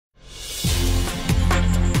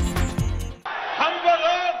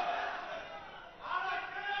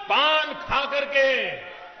के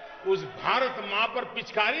उस भारत मां पर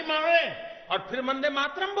पिचकारी मारे और फिर वंदे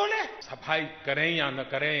मातरम बोले। सफाई करें या न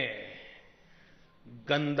करें,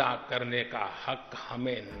 गंदा करने का हक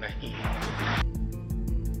हमें नहीं।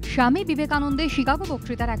 স্বামী বিবেকানন্দের শিকাগো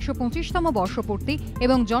বক্তৃতার ১২৫তম বর্ষপূর্তি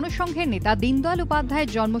এবং জনসংঘের নেতা দীনদয়াল উপাধ্যায়ের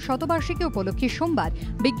জন্ম শতবার্ষিকী উপলক্ষে সোমবার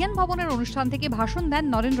বিজ্ঞান ভবনের অনুষ্ঠান থেকে ভাষণ দেন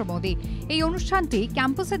নরেন্দ্র মোদী। এই অনুষ্ঠানটি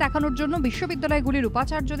ক্যাম্পাসে দেখানোর জন্য বিশ্ববিদ্যালয়গুলির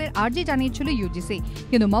উপাচার্যদের আর্জি জানিয়েছিল ইউজিসি,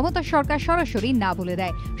 কিন্তু মমতা সরকার সরাসরি না বলে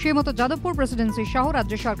দেয়। সেই মতো যাদবপুর প্রেসিডেন্সি সহ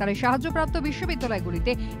রাজ্য সরকারের সাহায্যপ্রাপ্ত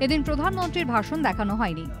বিশ্ববিদ্যালয়গুলিতে এদিন প্রধানমন্ত্রীর ভাষণ দেখানো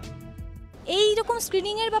হয়নি। এইরকম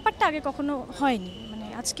স্ক্রিনিং এর ব্যাপারটা আগে কখনো হয়নি, মানে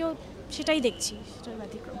আজকেও সেটাই দেখছি, সেটার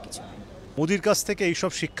ব্যতিক্রম কিছু হয়। মোদির কাছ থেকে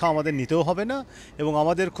এইসব শিক্ষা আমাদের নিতেও হবে না, এবং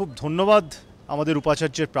আমাদের খুব ধন্যবাদ আমাদের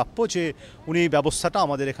উপাচার্যের প্রাপ্য যে উনি এই ব্যবস্থাটা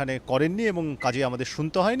আমাদের এখানে করেননি এবং কাজে আমাদের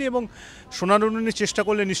শুনতে হয়নি, এবং শোনানোর উনি চেষ্টা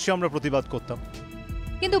করলে নিশ্চয়ই আমরা প্রতিবাদ করতাম।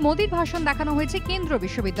 কিন্তু মোদির ভাষণ দেখানো হয়েছে কেন্দ্র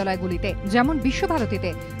বিশ্ববিদ্যালয়গুলিতে, যেমন বিশ্বভারতীতে,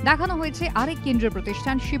 দেখানো হয়েছে আরেক কেন্দ্রীয়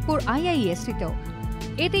প্রতিষ্ঠান শিবপুর IIESCতেও।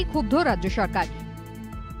 এতেই ক্ষুব্ধ রাজ্য সরকার।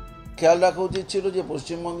 খেয়াল রাখা উচিত ছিল যে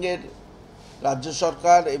পশ্চিমবঙ্গের রাজ্য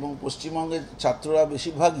সরকার এবং পশ্চিমবঙ্গের ছাত্ররা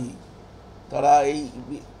বেশিরভাগই তারা এই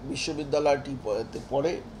বিশ্ববিদ্যালয়টি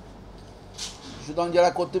পড়ে, সুতরাং যারা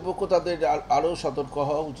কর্তৃপক্ষ তাদের আরও সতর্ক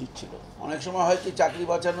হওয়া উচিত ছিল। অনেক সময় হয় কি চাকরি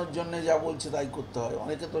বাঁচানোর জন্য যা বলছে তাই করতে হয়,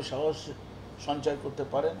 অনেকে তো সাহস সঞ্চয় করতে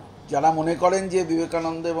পারে না। যারা মনে করেন যে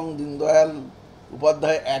বিবেকানন্দ এবং দীনদয়াল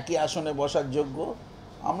উপাধ্যায় একই আসনে বসার যোগ্য,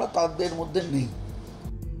 আমরা তাদের মধ্যে নেই।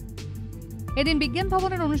 এদিন বিজ্ঞান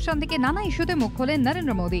ভবনের অনুষ্ঠান থেকে নানা ইস্যুতে মুখ খোলেন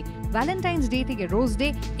নরেন্দ্র মোদী। ভ্যালেন্টাইন্স ডে থেকে রোজ ডে,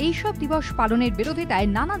 এইসব দিবস পালনের বিরোধিতায়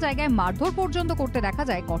নানা জায়গায় মারধর পর্যন্ত করতে দেখা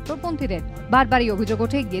যায় কট্টরপন্থীদের। বারবারই অভিযোগ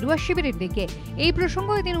ওঠে গেরুয়া শিবিরের দিকে। এই প্রসঙ্গ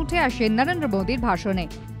এদিন উঠে আসে নরেন্দ্র মোদীর ভাষণে।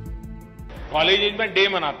 कॉलेज में डे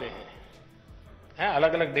मनाते हैं,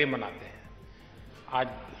 अलग अलग डे मनाते हैं। आज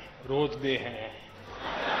रोज डे है,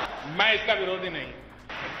 मैं इसका विरोधी नहीं।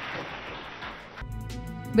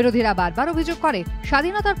 বিরোধীরা বারবার অভিযোগ করে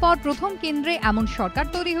স্বাধীনতার পর প্রথম কেন্দ্রে এমন সরকার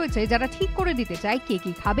তৈরি হয়েছে যারা ঠিক করে দিতে চায় কে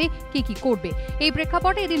কি খাবে, কে কি করবে। এই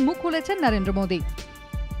প্রেক্ষাপটে এদিন মুখ খুলেছেন নরেন্দ্র মোদী।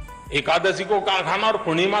 एकादशी को क्या खाना और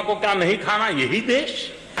पूर्णिमा को क्या नहीं खाना, यही देश।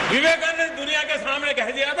 विवेकानंद ने दुनिया के सामने कह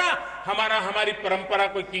दिया था हमारी परंपरा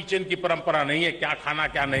कोई किचन की परंपरा नहीं है, क्या खाना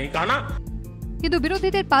क्या नहीं खाना। কিন্তু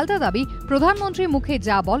বিরোধীদের পাল্টা দাবি, প্রধানমন্ত্রী মুখে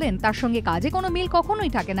যা বলেন তার সঙ্গে কাজে কোনো মিল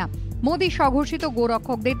কখনোই থাকে না। মোদী স্বঘোষিত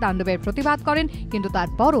গোরক্ষকদের তাণ্ডবের প্রতিবাদ করেন, কিন্তু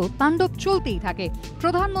তারপরও তাণ্ডব চলতেই থাকে।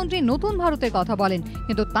 প্রধানমন্ত্রী নতুন ভারতের কথা বলেন,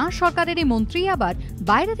 কিন্তু তাঁর সরকারেরই মন্ত্রী আবার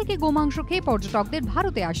বাইরে থেকে গোমাংস খেয়ে পর্যটকদের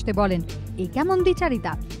ভারতে আসতে বলেন। এ কেমন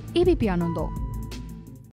দ্বিচারিতা? এবিপি আনন্দ।